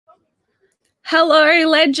Hello,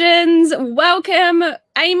 legends. Welcome.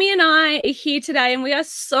 Amy and I are here today, and we are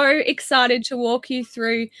so excited to walk you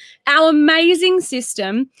through our amazing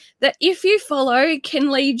system that, if you follow, can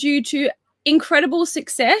lead you to incredible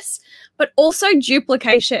success, but also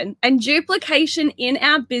duplication. And duplication in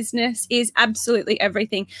our business is absolutely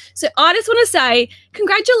everything. So I just want to say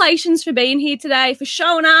congratulations for being here today, for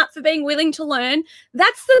showing up, for being willing to learn.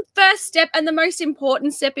 That's the first step and the most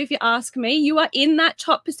important step, if you ask me. You are in that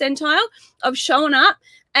top percentile of showing up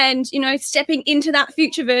and, stepping into that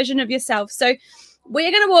future version of yourself. So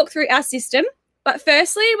we're going to walk through our system, but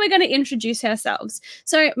firstly, we're going to introduce ourselves.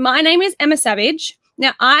 So my name is Emma Savage.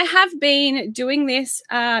 Now, I have been doing this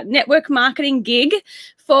network marketing gig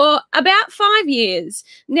for about 5 years.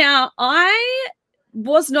 Now, I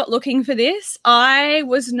was not looking for this. I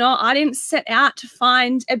didn't set out to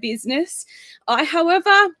find a business. I,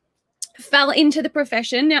 however, fell into the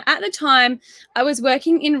profession. Now, at the time, I was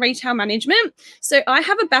working in retail management. So I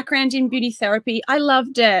have a background in beauty therapy. I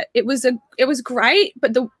loved it. It was great,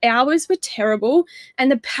 but the hours were terrible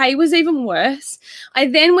and the pay was even worse. I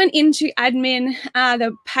then went into admin.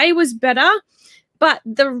 The pay was better, but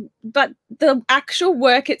the actual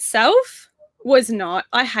work itself was not.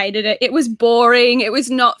 I hated it. It was boring. It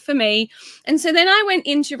was not for me. And so then I went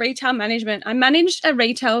into retail management. I managed a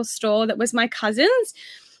retail store that was my cousin's.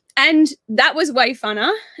 And that was way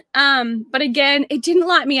funner. But again, it didn't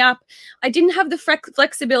light me up. I didn't have the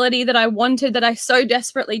flexibility that I wanted, that I so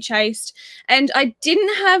desperately chased. And I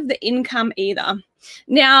didn't have the income either.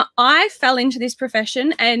 Now, I fell into this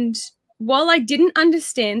profession, and while I didn't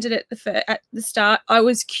understand it at the start, I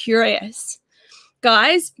was curious.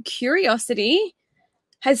 Guys, curiosity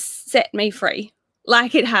has set me free.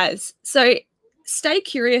 Like it has. So stay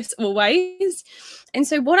curious always. And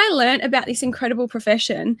so what I learned about this incredible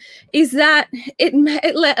profession is that it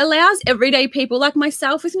allows everyday people like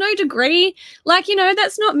myself with no degree,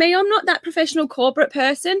 that's not me. I'm not that professional corporate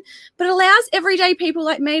person, but it allows everyday people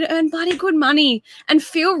like me to earn bloody good money and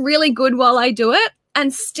feel really good while I do it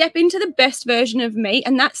and step into the best version of me.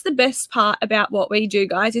 And that's the best part about what we do,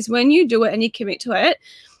 guys, is when you do it and you commit to it,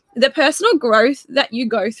 the personal growth that you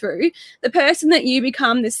go through, the person that you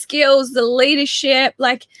become, the skills, the leadership,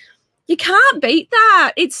 you can't beat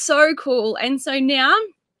that. It's so cool. And so now,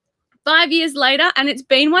 5 years later, and it's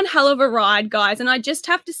been one hell of a ride, guys. And I just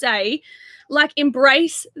have to say,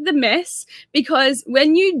 embrace the mess, because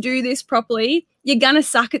when you do this properly, you're going to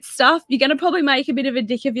suck at stuff. You're going to probably make a bit of a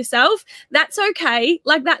dick of yourself. That's okay.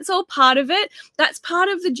 That's all part of it. That's part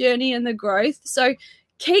of the journey and the growth. So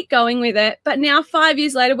keep going with it. But now, 5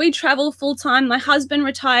 years later, we travel full time. My husband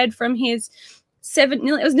retired from his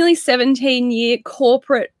nearly 17-year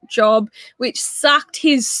corporate job, which sucked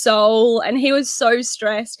his soul, and he was so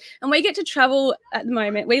stressed. And we get to travel at the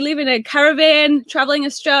moment. We live in a caravan traveling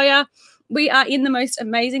Australia. We are in the most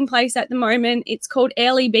amazing place at the moment. It's called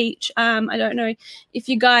Airlie Beach. I don't know if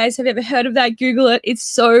you guys have ever heard of that. Google it. It's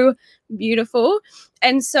so beautiful.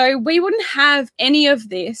 And so we wouldn't have any of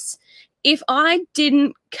this if I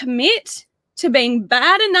didn't commit to being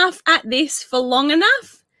bad enough at this for long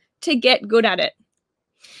enough to get good at it.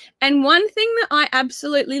 And one thing that I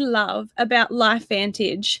absolutely love about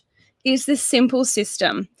LifeVantage is the simple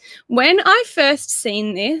system. When I first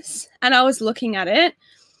seen this and I was looking at it,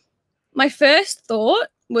 my first thought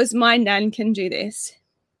was, my nan can do this.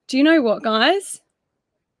 Do you know what, guys?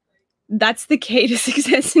 That's the key to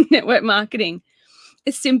success in network marketing.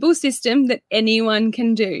 A simple system that anyone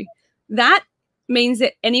can do. That means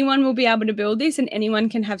that anyone will be able to build this and anyone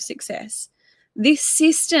can have success. This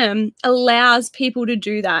system allows people to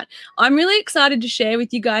do that. I'm really excited to share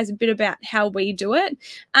with you guys a bit about how we do it.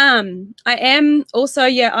 I am also,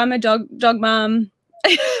 I'm a dog mom.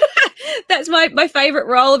 That's my favorite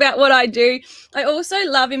role about what I do. I also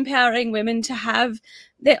love empowering women to have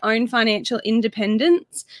their own financial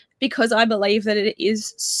independence, because I believe that it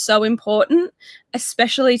is so important,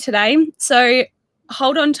 especially today. So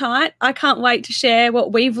hold on tight. I can't wait to share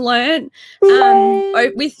what we've learned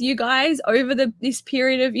with you guys over this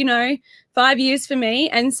period of, 5 years for me.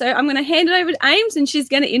 And so I'm going to hand it over to Ames, and she's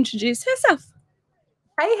going to introduce herself.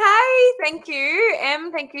 Hey, thank you,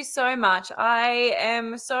 Em. Thank you so much. I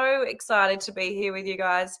am so excited to be here with you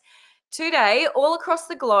guys today, all across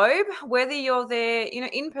the globe, whether you're there,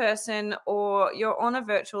 in person or you're on a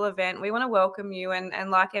virtual event. We want to welcome you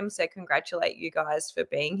and like Em said, congratulate you guys for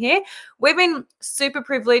being here. We've been super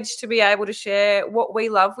privileged to be able to share what we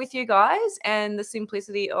love with you guys and the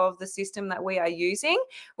simplicity of the system that we are using,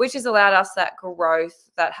 which has allowed us that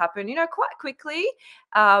growth that happened, quite quickly.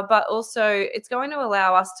 But also it's going to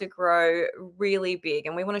allow us to grow really big,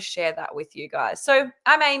 and we want to share that with you guys. So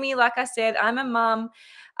I'm Amy. Like I said, I'm a mum.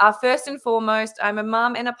 First and foremost, I'm a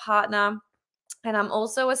mum and a partner. And I'm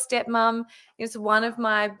also a stepmom. It's one of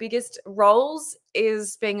my biggest roles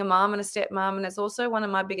is being a mom and a stepmom. And it's also one of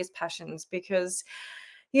my biggest passions because,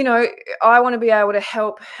 you know, I want to be able to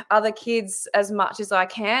help other kids as much as I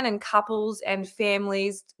can, and couples and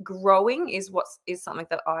families growing is something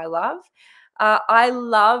that I love. I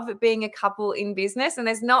love being a couple in business, and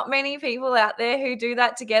there's not many people out there who do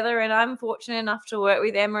that together. And I'm fortunate enough to work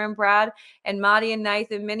with Emma and Brad and Marty and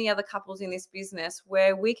Nathan, many other couples in this business,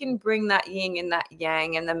 where we can bring that yin and that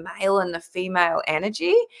yang and the male and the female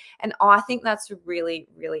energy. And I think that's really,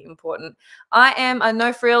 really important. I am a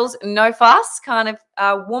no frills, no fuss kind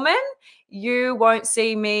of woman. You won't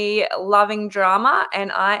see me loving drama,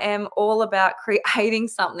 and I am all about creating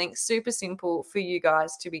something super simple for you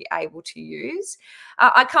guys to be able to use.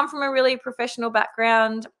 I come from a really professional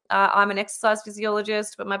background. I'm an exercise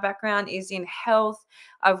physiologist, but my background is in health.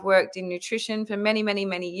 I've worked in nutrition for many, many,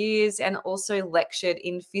 many years and also lectured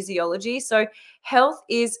in physiology. So health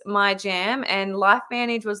is my jam, and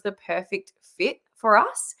LifeVantage was the perfect fit for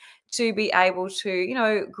us to be able to, you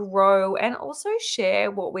know, grow and also share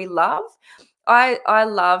what we love. I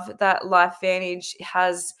love that LifeVantage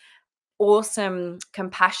has awesome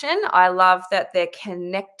compassion. I love that they're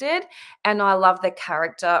connected, and I love the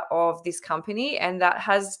character of this company, and that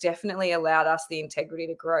has definitely allowed us the integrity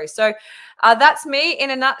to grow. So that's me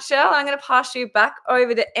in a nutshell. I'm going to pass you back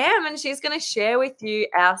over to Em, and she's going to share with you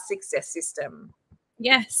our success system.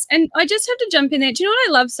 Yes. And I just have to jump in there. Do you know what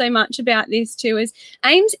I love so much about this too is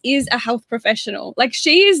Ames is a health professional. Like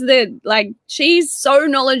she's so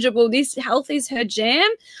knowledgeable. This health is her jam.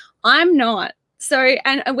 I'm not. So,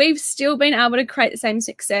 and we've still been able to create the same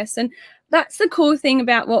success. And that's the cool thing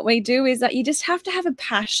about what we do is that you just have to have a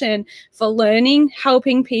passion for learning,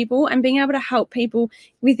 helping people, and being able to help people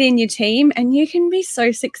within your team. And you can be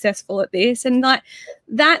so successful at this. And like,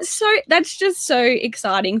 that's just so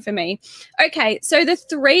exciting for me. Okay. So the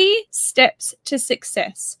 3 steps to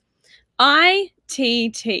success,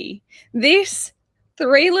 ITT, this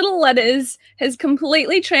 3 little letters has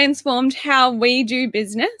completely transformed how we do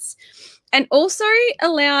business, and also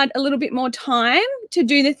allowed a little bit more time to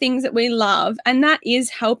do the things that we love, and that is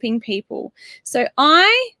helping people. So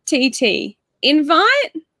ITT,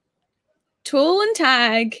 invite, tool and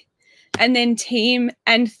tag, and then team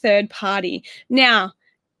and third party. Now,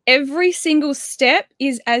 every single step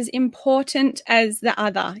is as important as the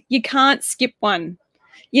other. You can't skip one.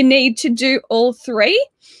 You need to do all 3.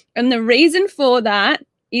 And the reason for that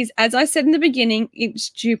is, as I said in the beginning, it's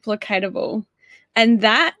duplicatable. And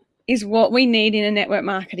that is what we need in a network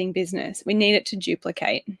marketing business. We need it to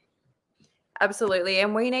duplicate. Absolutely.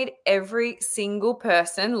 And we need every single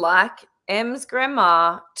person like Em's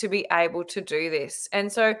grandma to be able to do this. And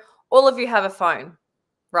so all of you have a phone,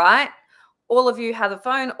 right? All of you have a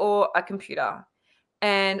phone or a computer,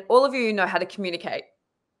 and all of you know how to communicate.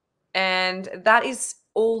 And that is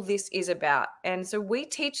all this is about. And so we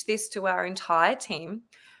teach this to our entire team,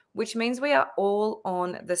 which means we are all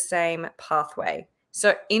on the same pathway.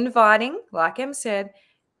 So inviting, like Em said,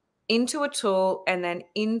 into a tool and then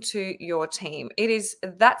into your team. It is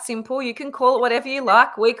that simple. You can call it whatever you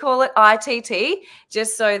like. We call it ITT,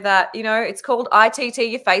 just so that, you know, it's called ITT,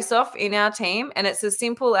 your face off in our team. And it's as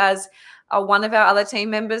simple as one of our other team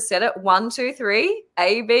members said it, 1, 2, 3,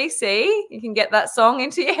 ABC. You can get that song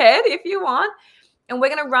into your head if you want. And we're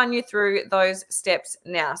going to run you through those steps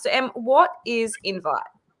now. So Em, what is invite?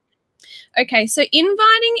 Okay, so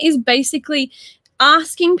inviting is basically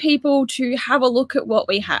asking people to have a look at what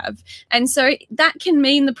we have. And so that can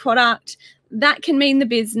mean the product, that can mean the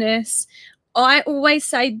business. I always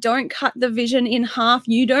say, don't cut the vision in half.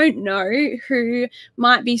 You don't know who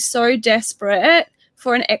might be so desperate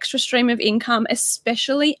for an extra stream of income,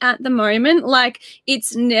 especially at the moment. Like,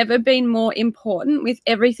 it's never been more important with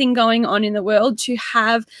everything going on in the world to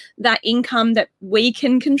have that income that we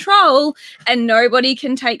can control and nobody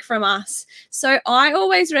can take from us. So I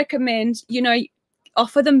always recommend, you know,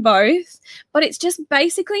 offer them both, but it's just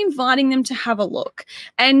basically inviting them to have a look.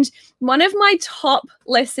 And one of my top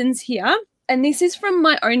lessons here, and this is from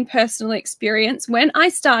my own personal experience, when I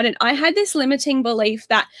started, I had this limiting belief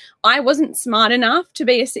that I wasn't smart enough to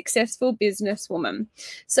be a successful businesswoman.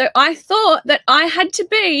 So I thought that I had to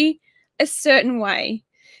be a certain way.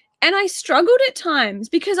 And I struggled at times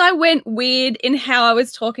because I went weird in how I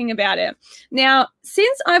was talking about it. Now,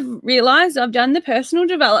 since I've realized I've done the personal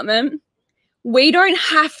development, we don't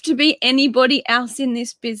have to be anybody else in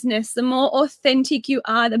this business. The more authentic you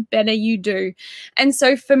are, the better you do. And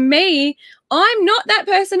so for me, I'm not that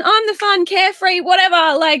person. I'm the fun, carefree,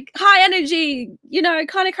 whatever, like high energy, you know,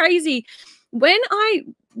 kind of crazy. When I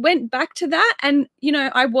went back to that, and, you know,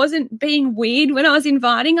 I wasn't being weird when I was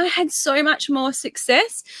inviting. I had so much more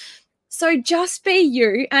success. So just be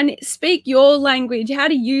you and speak your language. How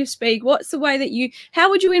do you speak? What's the way that how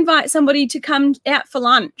would you invite somebody to come out for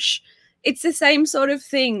lunch? It's the same sort of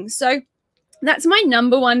thing. So that's my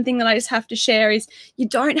number one thing that I just have to share is you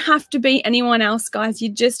don't have to be anyone else, guys. You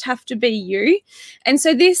just have to be you. And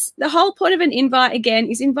so the whole point of an invite, again,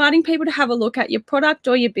 is inviting people to have a look at your product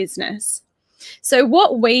or your business. So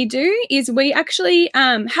what we do is we actually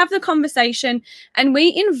have the conversation and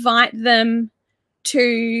we invite them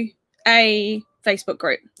to a Facebook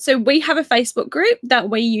group. So we have a Facebook group that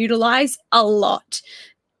we utilize a lot.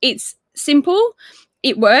 It's simple,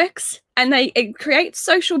 it works, and it creates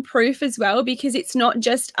social proof as well, because it's not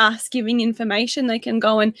just us giving information. They can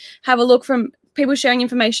go and have a look from people sharing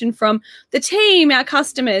information from the team, our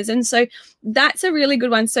customers. And so that's a really good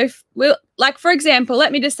one. So we'll, like, for example,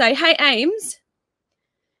 let me just say, hey, Ames,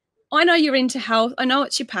 I know you're into health. I know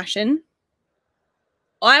it's your passion.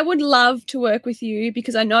 I would love to work with you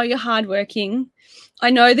because I know you're hardworking.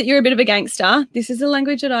 I know that you're a bit of a gangster. This is the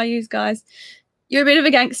language that I use, guys. You're a bit of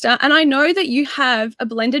a gangster. And I know that you have a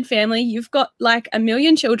blended family. You've got like 1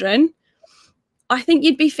 million children. I think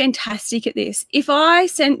you'd be fantastic at this. If I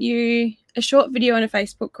sent you a short video in a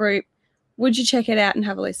Facebook group, would you check it out and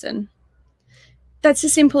have a listen? That's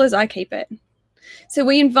as simple as I keep it. So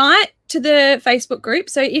we invite to the Facebook group.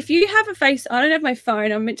 So if you have I don't have my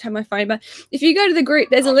phone, I'm meant to have my phone, but if you go to the group,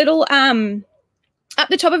 there's a little, at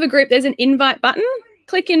the top of a group, there's an invite button.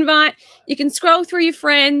 Click invite. You can scroll through your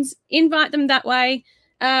friends, invite them that way.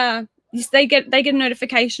 They get a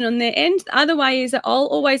notification on their end. The other way is that I'll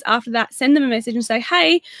always, after that, send them a message and say,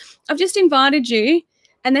 hey, I've just invited you.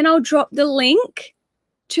 And then I'll drop the link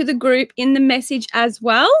to the group in the message as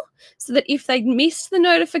well, so that if they missed the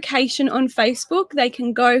notification on Facebook, they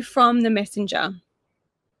can go from the messenger.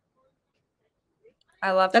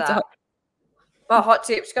 I love that. Hot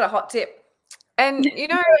tip. She's got a hot tip. And, you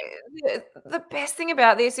know, the best thing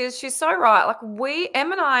about this is she's so right. Like,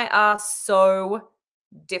 Em and I are so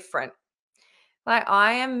different. Like,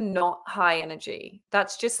 I am not high energy.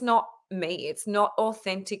 That's just not me. It's not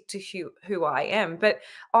authentic to who I am. But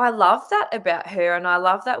I love that about her, and I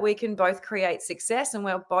love that we can both create success, and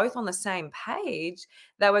we're both on the same page,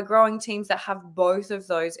 that we're growing teams that have both of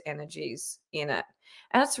those energies in it.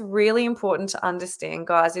 And it's really important to understand,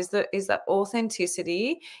 guys, is that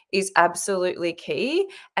authenticity is absolutely key,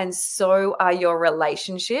 and so are your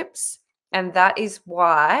relationships. And that is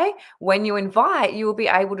why when you invite, you will be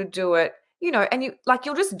able to do it, you know, and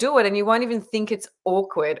you'll just do it and you won't even think it's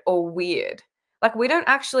awkward or weird. Like, we don't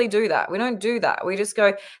actually do that. We don't do that. We just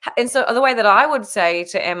go. And so the way that I would say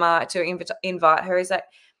to Emma to invite her is like,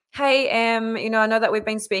 hey, Em, you know, I know that we've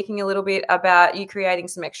been speaking a little bit about you creating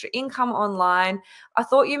some extra income online. I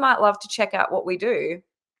thought you might love to check out what we do.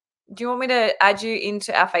 Do you want me to add you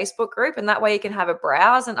into our Facebook group? And that way you can have a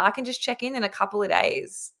browse and I can just check in a couple of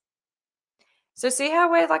days. So see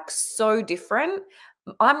how we're like so different?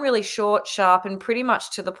 I'm really short, sharp, and pretty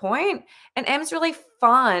much to the point. And Em's really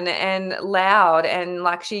fun and loud, and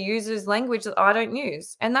like she uses language that I don't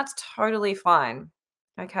use. And that's totally fine.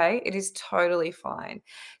 Okay, it is totally fine.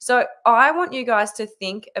 So I want you guys to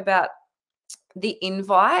think about the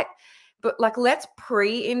invite, but like, let's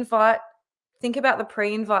pre-invite. Think about the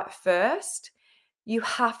pre-invite first. You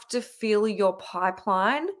have to fill your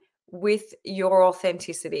pipeline with your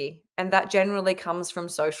authenticity. And that generally comes from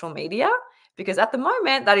social media, because at the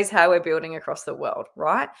moment, that is how we're building across the world,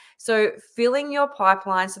 right? So filling your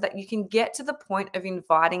pipeline so that you can get to the point of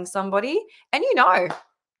inviting somebody, and you're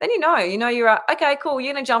okay, cool,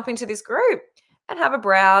 you're going to jump into this group and have a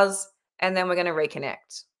browse, and then we're going to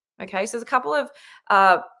reconnect. Okay, so there's a couple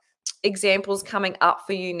of examples coming up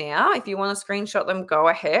for you now. If you want to screenshot them, go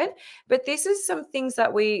ahead. But this is some things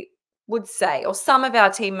that we would say, or some of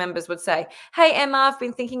our team members would say, hey, Emma, I've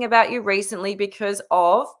been thinking about you recently because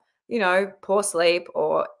of, you know, poor sleep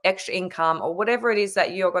or extra income or whatever it is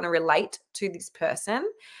that you're going to relate to this person.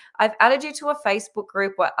 I've added you to a Facebook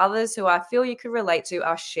group where others who I feel you could relate to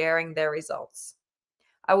are sharing their results.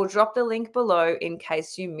 I will drop the link below in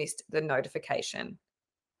case you missed the notification.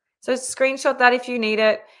 So screenshot that if you need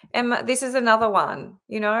it. And this is another one,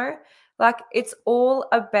 you know, like, it's all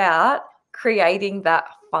about creating that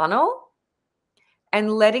funnel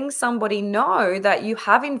and letting somebody know that you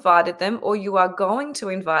have invited them or you are going to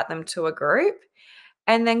invite them to a group,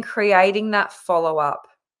 and then creating that follow-up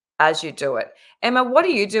as you do it. Emma, what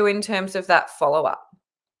do you do in terms of that follow-up?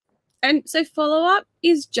 And so follow-up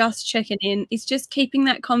is just checking in. It's just keeping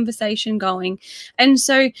that conversation going. And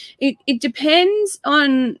so it depends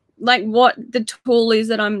on like what the tool is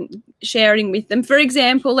that I'm sharing with them. For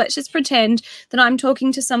example, let's just pretend that I'm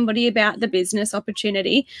talking to somebody about the business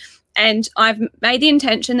opportunity and I've made the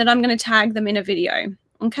intention that I'm going to tag them in a video.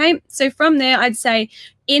 Okay, so from there, I'd say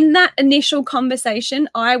in that initial conversation,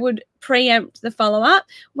 I would preempt the follow-up.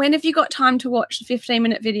 When have you got time to watch the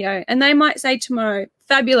 15-minute video? And they might say tomorrow.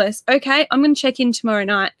 Fabulous. Okay, I'm going to check in tomorrow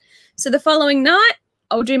night. So the following night,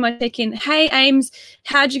 I'll do my check-in. Hey, Ames,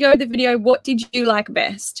 how'd you go with the video? What did you like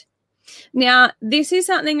best? Now, this is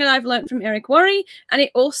something that I've learned from Eric Worre, and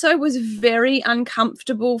it also was very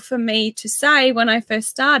uncomfortable for me to say when I first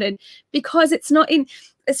started, because it's not in –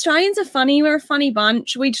 Australians are funny. We're a funny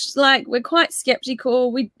bunch. We're quite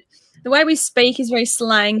skeptical. The way we speak is very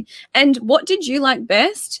slang. And what did you like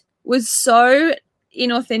best was so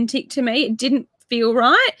inauthentic to me. It didn't feel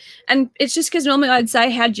right. And it's just because normally I'd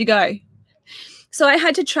say, how'd you go? So I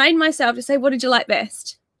had to train myself to say, what did you like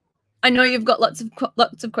best? I know you've got lots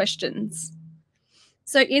of questions.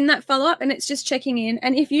 So in that follow-up, and it's just checking in.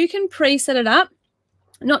 And if you can pre-set it up,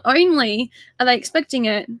 not only are they expecting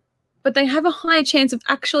it, but they have a higher chance of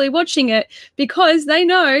actually watching it because they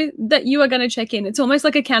know that you are going to check in. It's almost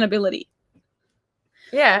like accountability.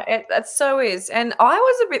 Yeah, that so is. And I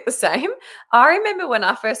was a bit the same. I remember when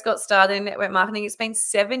I first got started in network marketing, it's been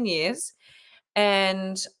 7 years.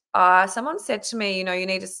 And someone said to me, you know, you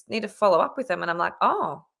need to follow up with them. And I'm like,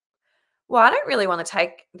 oh, well, I don't really want to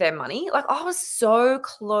take their money. Like, I was so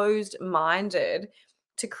closed-minded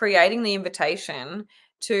to creating the invitation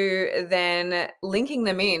to then linking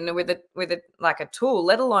them in with a tool,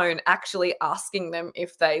 let alone actually asking them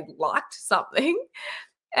if they liked something.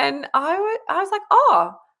 And I was like,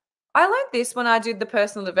 oh, I learned this when I did the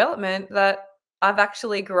personal development, that I've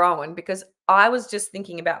actually grown because I was just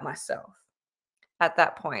thinking about myself. At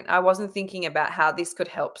that point, I wasn't thinking about how this could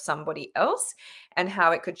help somebody else and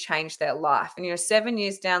how it could change their life. And, 7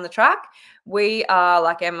 years down the track, we are,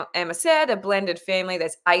 like Emma said, a blended family.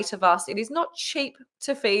 There's 8 of us. It is not cheap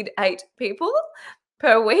to feed 8 people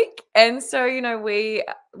per week. And so,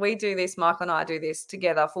 we do this, Michael and I do this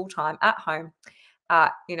together full time at home,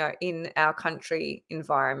 in our country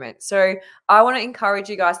environment. So I want to encourage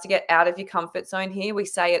you guys to get out of your comfort zone here. We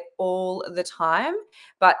say it all the time,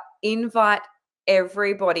 but invite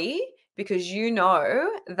everybody, because you know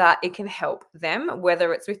that it can help them,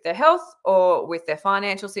 whether it's with their health or with their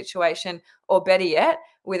financial situation, or better yet,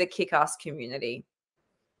 with a kick-ass community.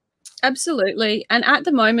 Absolutely. And at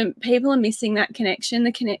the moment, people are missing that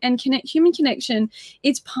connection. Human connection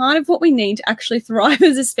is part of what we need to actually thrive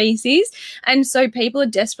as a species. And so people are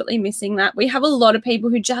desperately missing that. We have a lot of people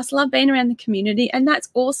who just love being around the community, and that's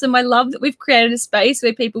awesome. I love that we've created a space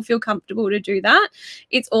where people feel comfortable to do that.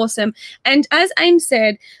 It's awesome. And as Ames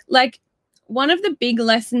said, like, one of the big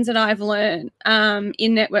lessons that I've learned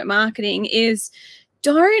in network marketing is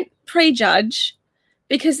don't prejudge.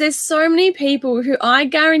 Because there's so many people who I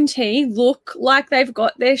guarantee look like they've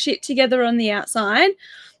got their shit together on the outside,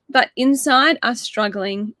 but inside are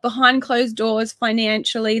struggling behind closed doors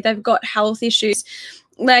financially. They've got health issues.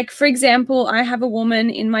 Like, for example, I have a woman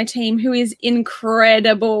in my team who is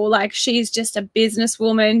incredible. Like, she's just a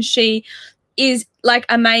businesswoman. She is like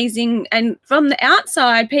amazing. And from the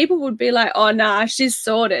outside, people would be like, oh, nah, she's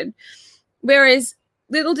sorted. Whereas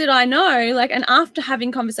little did I know, like, and after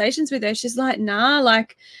having conversations with her, she's like, nah,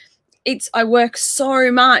 like, I work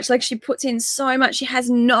so much. Like, she puts in so much. She has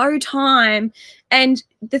no time. And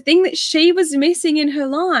the thing that she was missing in her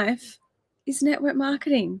life is network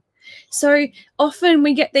marketing. So often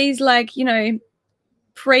we get these, like,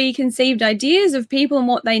 preconceived ideas of people and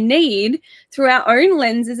what they need through our own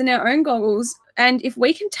lenses and our own goggles. And if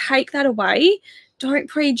we can take that away, don't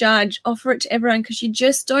prejudge, offer it to everyone, because you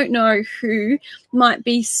just don't know who might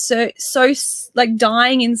be so like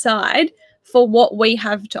dying inside for what we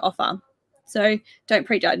have to offer. So don't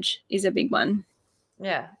prejudge is a big one.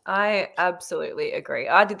 Yeah, I absolutely agree.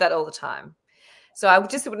 I did that all the time. So I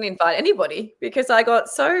just wouldn't invite anybody because I got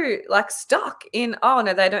so stuck in, oh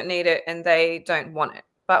no, they don't need it and they don't want it.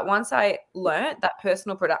 But once I learned that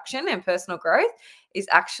personal production and personal growth is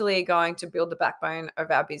actually going to build the backbone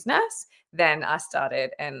of our business, then I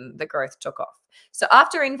started and the growth took off. So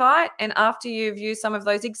after invite and after you've used some of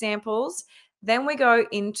those examples, then we go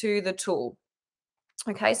into the tool.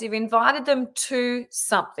 Okay, so you've invited them to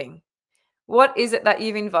something. What is it that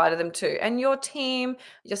you've invited them to? And your team,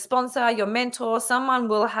 your sponsor, your mentor, someone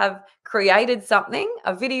will have created something,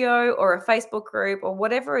 a video or a Facebook group or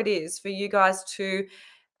whatever it is for you guys to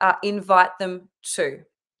invite them to.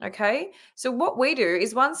 Okay, so what we do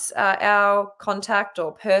is once our contact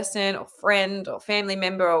or person or friend or family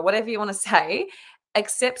member or whatever you want to say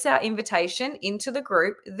accepts our invitation into the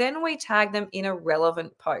group, then we tag them in a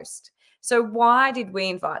relevant post. So why did we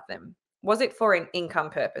invite them? Was it for income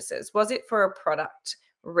purposes? Was it for a product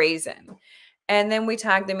reason? And then we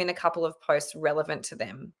tag them in a couple of posts relevant to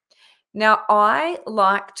them. Now, I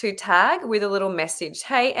like to tag with a little message.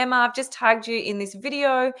 Hey, Emma, I've just tagged you in this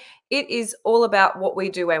video. It is all about what we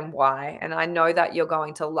do and why, and I know that you're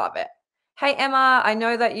going to love it. Hey, Emma, I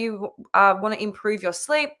know that you want to improve your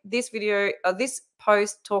sleep. This video, this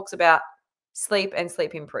post talks about sleep and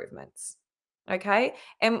sleep improvements. Okay.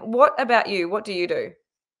 And what about you? What do you do?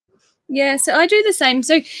 Yeah, so I do the same.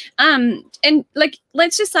 So, and like,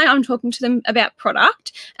 let's just say I'm talking to them about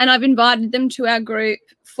product and I've invited them to our group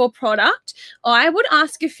for product. I would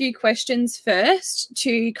ask a few questions first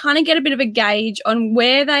to kind of get a bit of a gauge on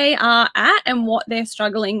where they are at and what they're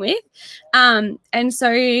struggling with. And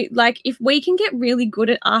so, like, if we can get really good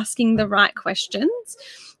at asking the right questions,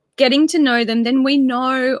 getting to know them, then we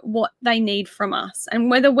know what they need from us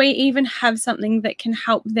and whether we even have something that can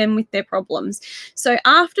help them with their problems. So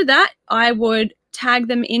after that, I would tag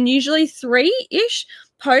them in usually 3-ish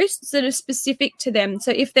posts that are specific to them.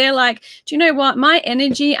 So if they're like, do you know what, my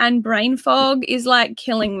energy and brain fog is like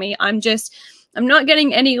killing me. I'm not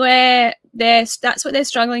getting anywhere. That's what they're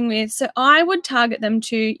struggling with. So I would target them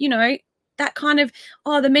to, you know, that kind of,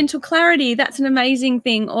 the mental clarity, that's an amazing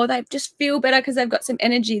thing, or they just feel better because they've got some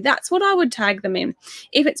energy. That's what I would tag them in.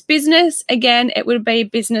 If it's business, again, it would be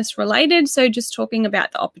business related. So just talking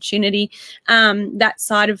about the opportunity, that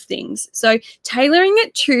side of things. So tailoring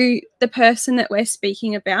it to the person that we're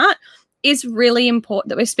speaking about is really important,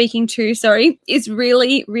 that we're speaking to, is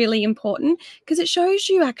really, really important because it shows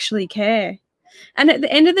you actually care. And at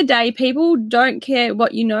the end of the day, people don't care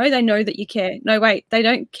what you know, they know that you care. No, wait, they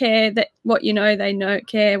don't care that what you know, they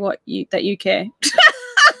care that you care.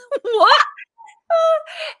 What?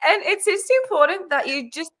 And it's just important that you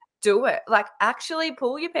just do it. Like, actually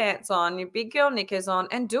pull your pants on, your big girl knickers on,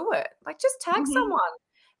 and do it. Like, just tag someone.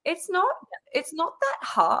 It's not that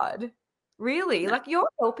hard, really. No. Like, you're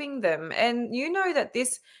helping them, and you know that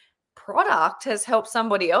this product has helped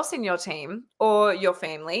somebody else in your team or your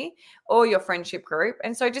family or your friendship group.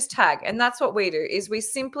 And so just tag. And that's what we do, is we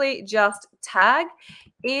simply just tag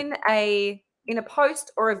in a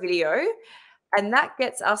post or a video, and that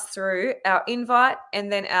gets us through our invite and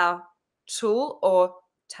then our tool or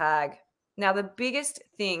tag. Now, the biggest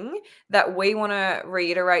thing that we want to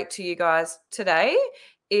reiterate to you guys today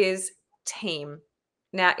is team.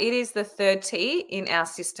 Now, it is the third T in our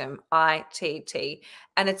system, ITT,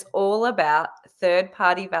 and it's all about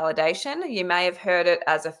third-party validation. You may have heard it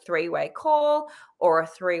as a 3-way call or a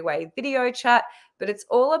 3-way video chat, but it's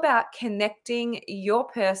all about connecting your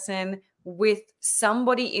person with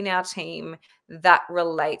somebody in our team that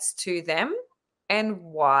relates to them and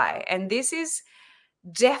why. And this is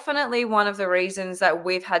definitely one of the reasons that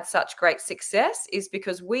we've had such great success, is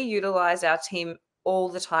because we utilize our team all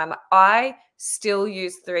the time. I still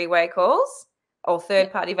use 3-way calls or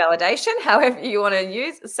third-party validation, however you want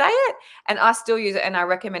to say it, and I still use it, and I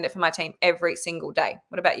recommend it for my team every single day.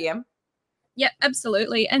 What about you, Em? Yeah,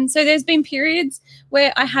 absolutely. And so there's been periods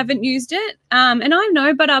where I haven't used it, and I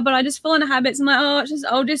know, but I just fall into habits. I'm like,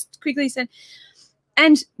 I'll just quickly send.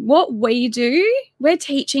 And what we do, we're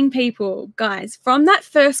teaching people, guys, from that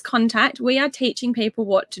first contact, we are teaching people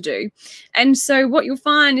what to do. And so what you'll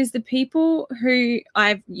find is the people who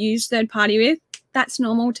I've used third party with, that's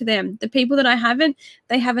normal to them. The people that I haven't,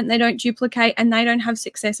 they don't duplicate, and they don't have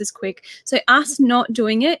success as quick. So us not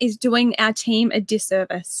doing it is doing our team a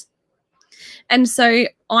disservice. And so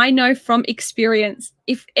I know from experience,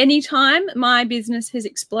 if any time my business has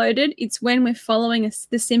exploded, it's when we're following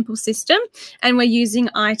the simple system and we're using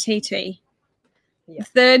ITT. Yeah. The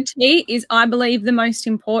third T is, I believe, the most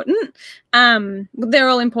important. They're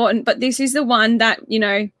all important, but this is the one that, you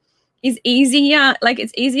know, is easier. Like,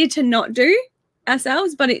 it's easier to not do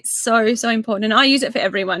ourselves, but it's so, so important. And I use it for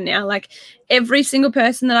everyone now. Like, every single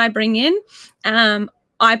person that I bring in,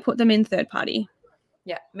 I put them in third party.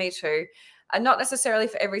 Yeah, me too. Not necessarily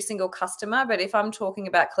for every single customer, but if I'm talking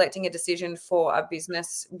about collecting a decision for a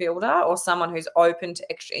business builder or someone who's open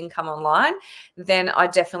to extra income online, then I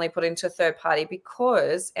definitely put into a third party,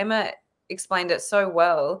 because Emma explained it so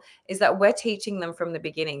well, is that we're teaching them from the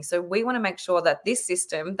beginning. So we want to make sure that this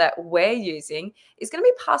system that we're using is going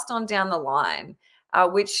to be passed on down the line,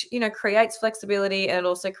 which, you know, creates flexibility, and it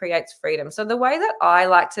also creates freedom. So the way that I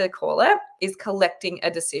like to call it is collecting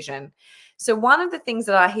a decision. So one of the things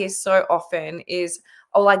that I hear so often is,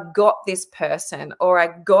 oh, I got this person, or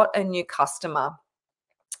I got a new customer.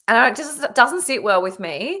 And it just doesn't sit well with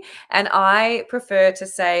me. And I prefer to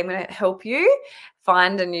say, I'm going to help you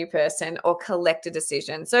find a new person, or collect a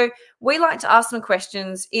decision. So we like to ask some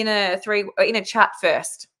questions in a chat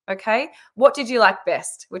first. Okay. What did you like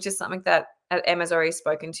best? Which is something that Emma's already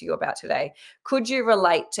spoken to you about today. Could you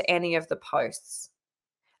relate to any of the posts?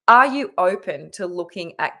 Are you open to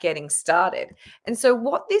looking at getting started? And so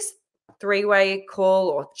what this three-way call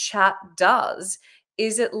or chat does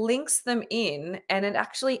is it links them in and it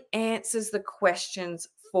actually answers the questions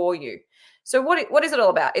for you. So what is it all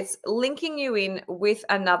about? It's linking you in with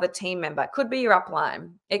another team member. It could be your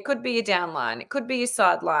upline. It could be your downline. It could be your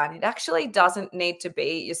sideline. It actually doesn't need to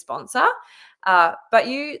be your sponsor.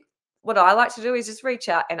 What I like to do is just reach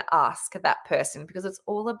out and ask that person, because it's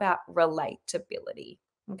all about relatability.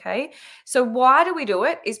 Okay. So why do we do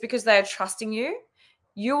it? Is because they are trusting you.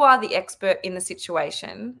 You are the expert in the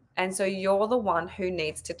situation. And so you're the one who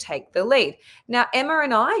needs to take the lead. Now, Emma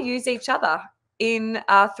and I use each other in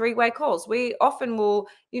three-way calls. We often will,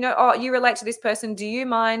 oh, you relate to this person. Do you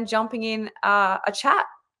mind jumping in a chat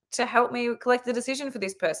to help me collect the decision for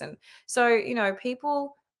this person? So,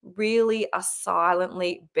 people really are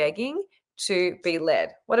silently begging to be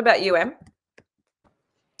led. What about you, Em?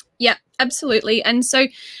 Yeah, absolutely. And so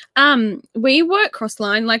we work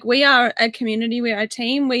cross-line. Like, we are a community, we are a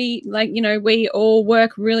team. We we all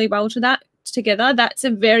work really well together. That's a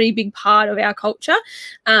very big part of our culture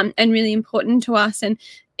and really important to us. And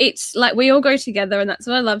it's like we all go together, and that's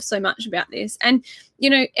what I love so much about this. And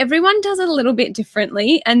everyone does it a little bit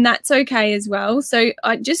differently, and that's okay as well. So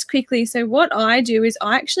what I do is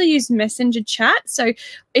I actually use Messenger chat. So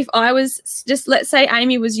if I was let's say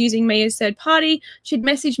Amy was using me as third party, she'd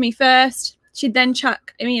message me first. She'd then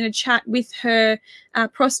chuck me in a chat with her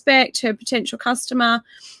prospect, her potential customer,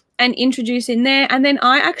 and introduce in there. And then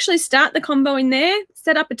I actually start the combo in there,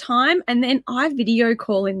 set up a time, and then I video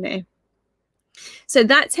call in there. So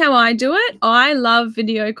that's how I do it. I love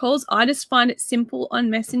video calls. I just find it simple on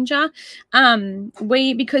Messenger.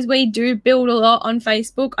 Because we do build a lot on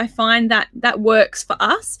Facebook, I find that works for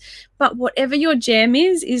us. But whatever your jam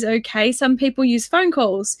is okay. Some people use phone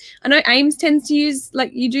calls. I know Ames tends to use,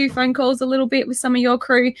 you do phone calls a little bit with some of your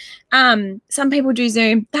crew. Some people do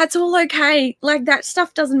Zoom. That's all okay. That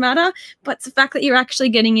stuff doesn't matter. But it's the fact that you're actually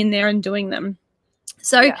getting in there and doing them.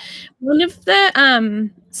 So yeah. One of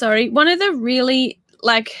the really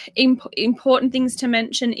important things to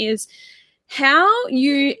mention is how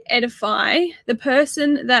you edify the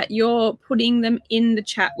person that you're putting them in the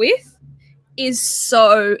chat with is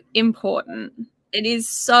so important. It is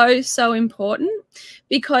so, so important,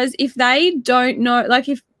 because if they don't know,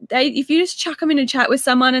 if you just chuck them in a chat with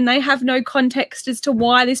someone and they have no context as to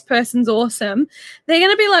why this person's awesome, they're going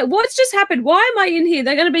to be like, what's just happened? Why am I in here?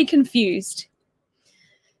 They're going to be confused.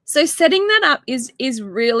 So setting that up is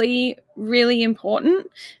really, really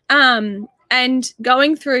important. And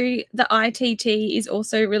going through the ITT is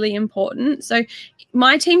also really important. So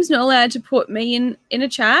my team's not allowed to put me in a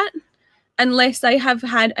chat unless they have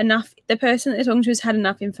had enough, the person that they're talking to has had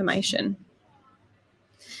enough information.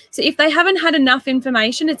 So if they haven't had enough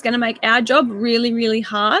information, it's going to make our job really, really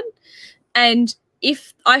hard. And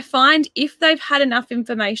if they've had enough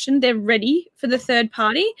information, they're ready for the third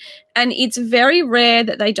party, and it's very rare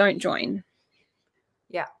that they don't join.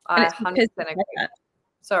 Yeah, I 100% agree.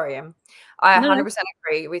 Sorry, Em. I 100%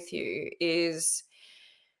 agree with you.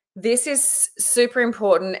 This is super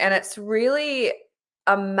important, and it's really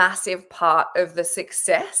a massive part of the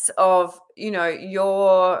success of,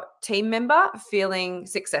 your team member feeling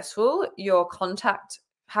successful, your contact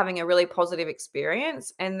having a really positive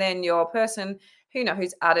experience, and then your person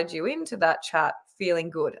who's added you into that chat feeling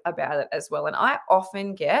good about it as well. And I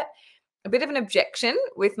often get a bit of an objection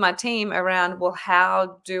with my team around, well,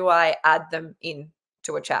 how do I add them in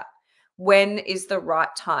to a chat? When is the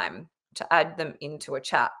right time to add them into a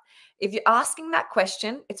chat? If you're asking that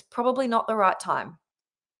question, it's probably not the right time,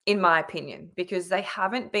 in my opinion, because they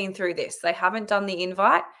haven't been through this. They haven't done the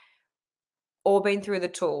invite or been through the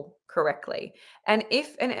tool correctly. And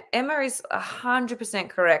Emma is 100%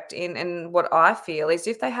 correct in what I feel is,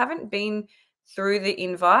 if they haven't been through the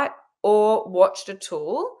invite or watched a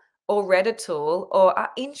tool or read a tool or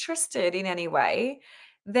are interested in any way,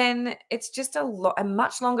 then it's just a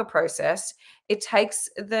much longer process. It takes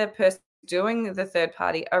the person doing the third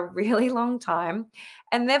party a really long time,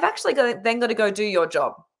 and they've actually got to go do your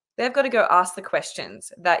job. They've got to go ask the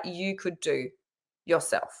questions that you could do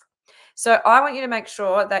yourself. So I want you to make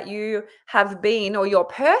sure that you have been, or your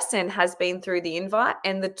person has been through the invite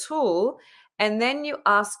and the tool, and then you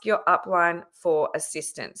ask your upline for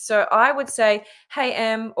assistance. So I would say, hey,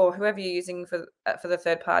 Em, or whoever you're using for the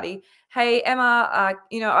third party, hey, Emma,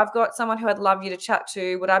 I've got someone who I'd love you to chat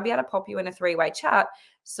to. Would I be able to pop you in a 3-way chat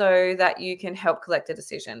so that you can help collect a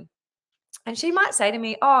decision? And she might say to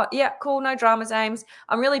me, oh, yeah, cool, no dramas, Ames.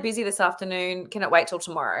 I'm really busy this afternoon. Can it wait till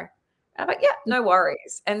tomorrow? And I'm like, yeah, no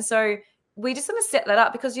worries. And so we just want to set that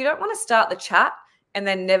up, because you don't want to start the chat and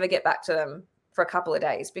then never get back to them for a couple of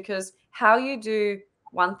days, because how you do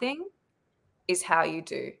one thing is how you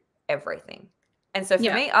do everything. And so for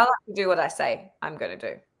me, I like to do what I say I'm going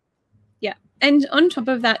to do. Yeah. And on top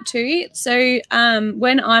of that too, so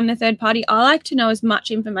when I'm the third party, I like to know as much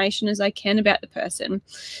information as I can about the person.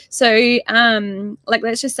 So like,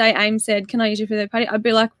 let's just say Aim said, can I use you for the third party? I'd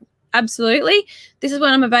be like, absolutely. This is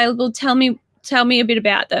when I'm available. Tell me a bit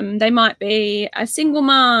about them. They might be a single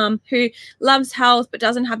mom who loves health but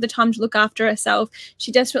doesn't have the time to look after herself.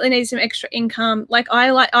 She desperately needs some extra income.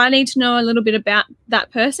 I need to know a little bit about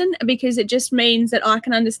that person, because it just means that I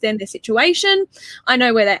can understand their situation. I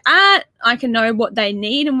know where they're at. I can know what they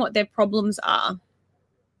need and what their problems are.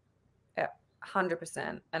 Yeah,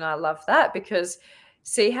 100%. And I love that, because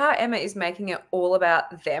see how Emma is making it all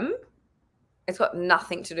about them? It's got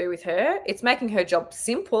nothing to do with her. It's making her job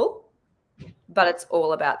simple, but it's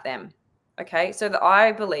all about them. Okay. So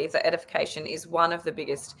I believe that edification is one of the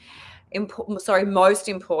most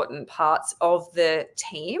important parts of the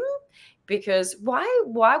team, because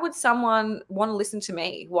why would someone want to listen to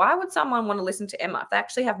me? Why would someone want to listen to Emma if they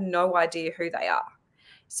actually have no idea who they are?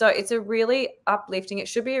 So it's a really uplifting, it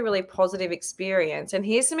should be a really positive experience. And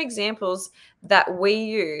here's some examples that we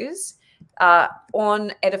use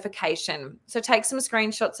on edification. So take some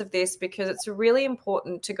screenshots of this, because it's really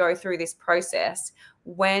important to go through this process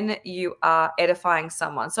when you are edifying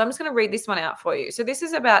someone. So I'm just going to read this one out for you. So this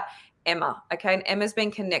is about Emma, okay? And Emma's been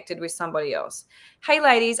connected with somebody else. Hey,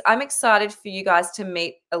 ladies, I'm excited for you guys to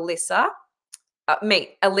meet Alyssa.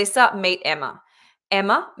 Meet Emma.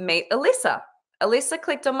 Emma, meet Alyssa. Alyssa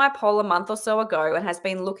clicked on my poll a month or so ago and has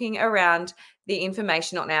been looking around the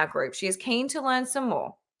information on our group. She is keen to learn some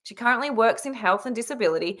more. She currently works in health and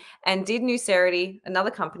disability and did Nucerity, another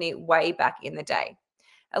company, way back in the day.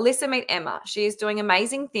 Alyssa, meet Emma. She is doing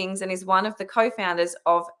amazing things and is one of the co-founders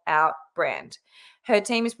of our brand. Her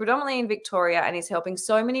team is predominantly in Victoria and is helping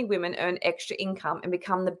so many women earn extra income and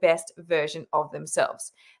become the best version of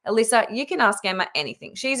themselves. Alyssa, you can ask Emma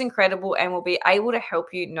anything. She's incredible and will be able to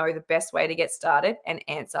help you know the best way to get started and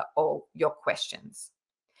answer all your questions.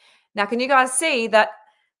 Now, can you guys see that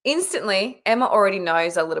instantly Emma already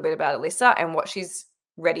knows a little bit about Alyssa and what she's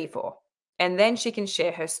ready for? And then she can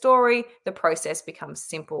share her story. The process becomes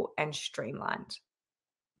simple and streamlined.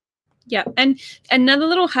 Yeah. And another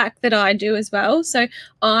little hack that I do as well. So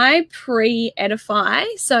I pre-edify.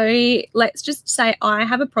 So let's just say I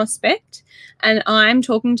have a prospect and I'm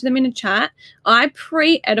talking to them in a chat. I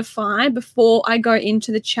pre-edify before I go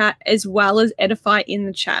into the chat, as well as edify in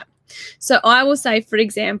the chat. So I will say, for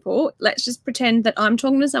example, let's just pretend that I'm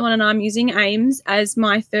talking to someone and I'm using Ames as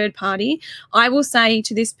my third party. I will say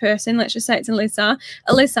to this person, let's just say it's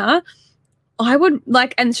Alyssa, I would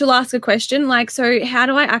like, and she'll ask a question like, so how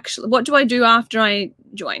do I actually, what do I do after I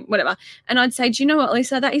join, whatever? And I'd say, do you know what,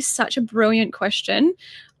 Alyssa, that is such a brilliant question.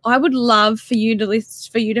 I would love for you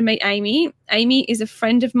to meet Amy. Amy is a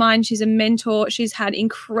friend of mine. She's a mentor. She's had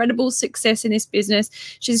incredible success in this business.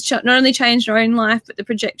 She's not only changed her own life, but the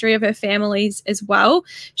trajectory of her family's as well.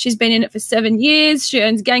 She's been in it for 7 years. She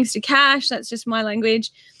earns gangster cash. That's just my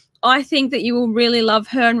language. I think that you will really love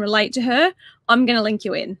her and relate to her. I'm going to link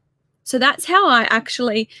you in. So that's how I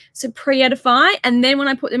actually pre-edify. And then when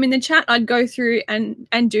I put them in the chat, I'd go through and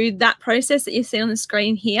do that process that you see on the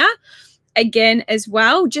screen here again as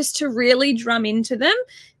well, just to really drum into them.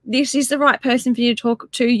 This is the right person for you to talk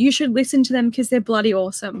to. You should listen to them because they're bloody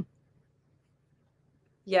awesome.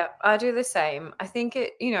 Yeah, I do the same. I think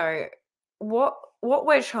what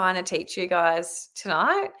we're trying to teach you guys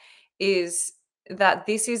tonight is that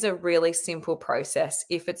this is a really simple process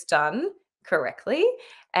if it's done correctly.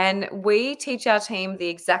 And we teach our team the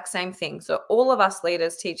exact same thing. So all of us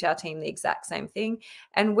leaders teach our team the exact same thing.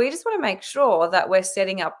 And we just want to make sure that we're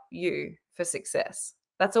setting up you for success.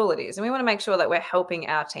 That's all it is. And we want to make sure that we're helping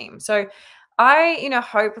our team. So I,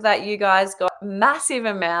 hope that you guys got a massive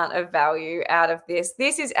amount of value out of this.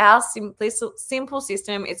 This is our simple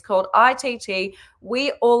system. It's called ITT.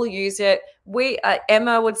 We all use it.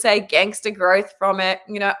 Emma would say gangster growth from it.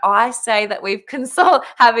 I say that we've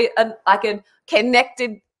have a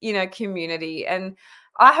connected, community. And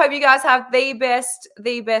I hope you guys have the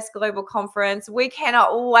best global conference. We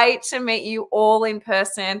cannot wait to meet you all in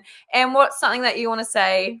person. And what's something that you want to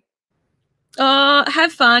say? Oh,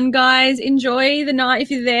 have fun, guys. Enjoy the night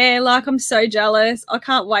if you're there. Like, I'm so jealous. I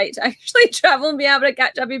can't wait to actually travel and be able to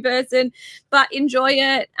catch up in person, but enjoy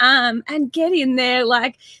it and get in there.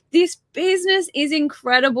 Like, this business is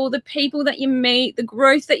incredible. The people that you meet, the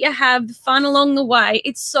growth that you have, the fun along the way,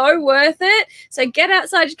 it's so worth it. So get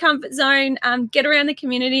outside your comfort zone, get around the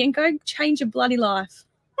community and go change your bloody life.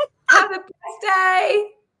 Have a best day.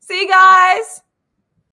 See you guys.